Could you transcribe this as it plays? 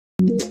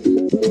I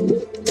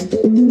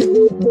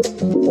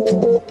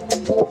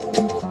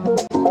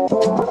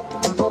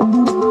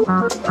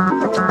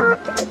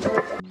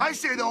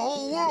say the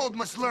whole world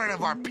must learn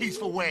of our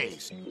peaceful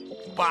ways.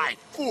 By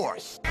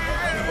force.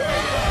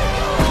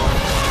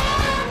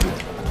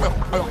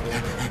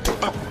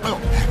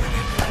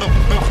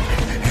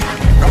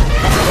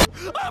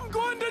 I'm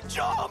going to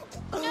jump!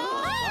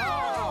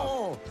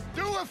 No!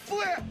 Do a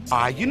flip!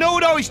 You know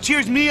what always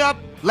cheers me up?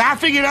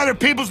 Laughing at other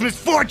people's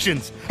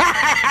misfortunes.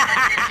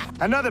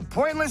 Another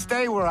pointless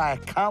day where I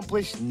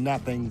accomplished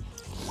nothing.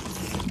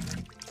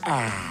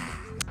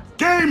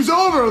 Game's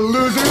over,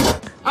 losers!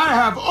 I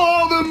have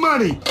all the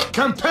money!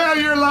 Compare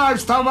your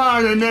lives to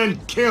mine and then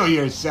kill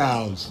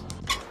yourselves!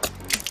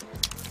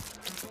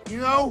 You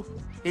know,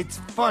 it's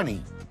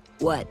funny.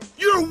 What?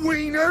 Your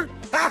wiener!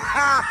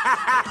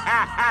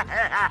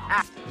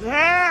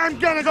 I'm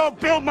gonna go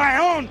build my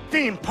own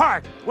theme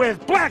park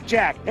with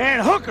blackjack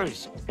and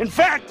hookers. In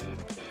fact,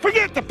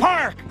 forget the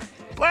park.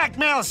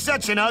 Blackmail is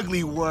such an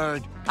ugly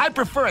word. I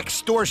prefer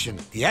extortion.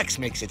 The X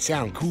makes it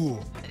sound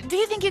cool. Do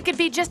you think you could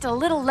be just a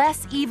little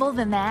less evil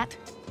than that?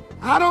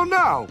 I don't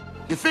know.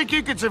 You think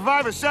you could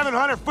survive a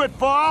 700-foot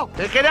fall?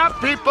 Pick it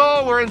up,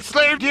 people. We're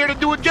enslaved here to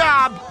do a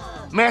job.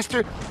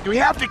 Master, do we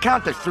have to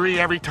count to 3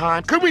 every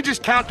time? Could we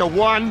just count to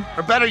 1?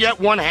 Or better yet,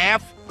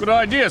 1/2? Good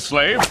idea,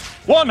 slave.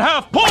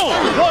 1/2 pull!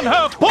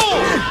 1/2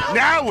 pull!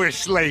 Now we're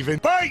slaving.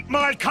 Bite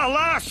my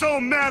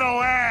colossal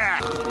metal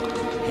ass!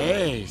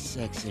 Hey,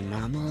 sexy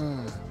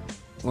mama.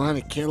 Want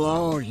to kill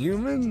all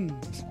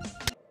humans?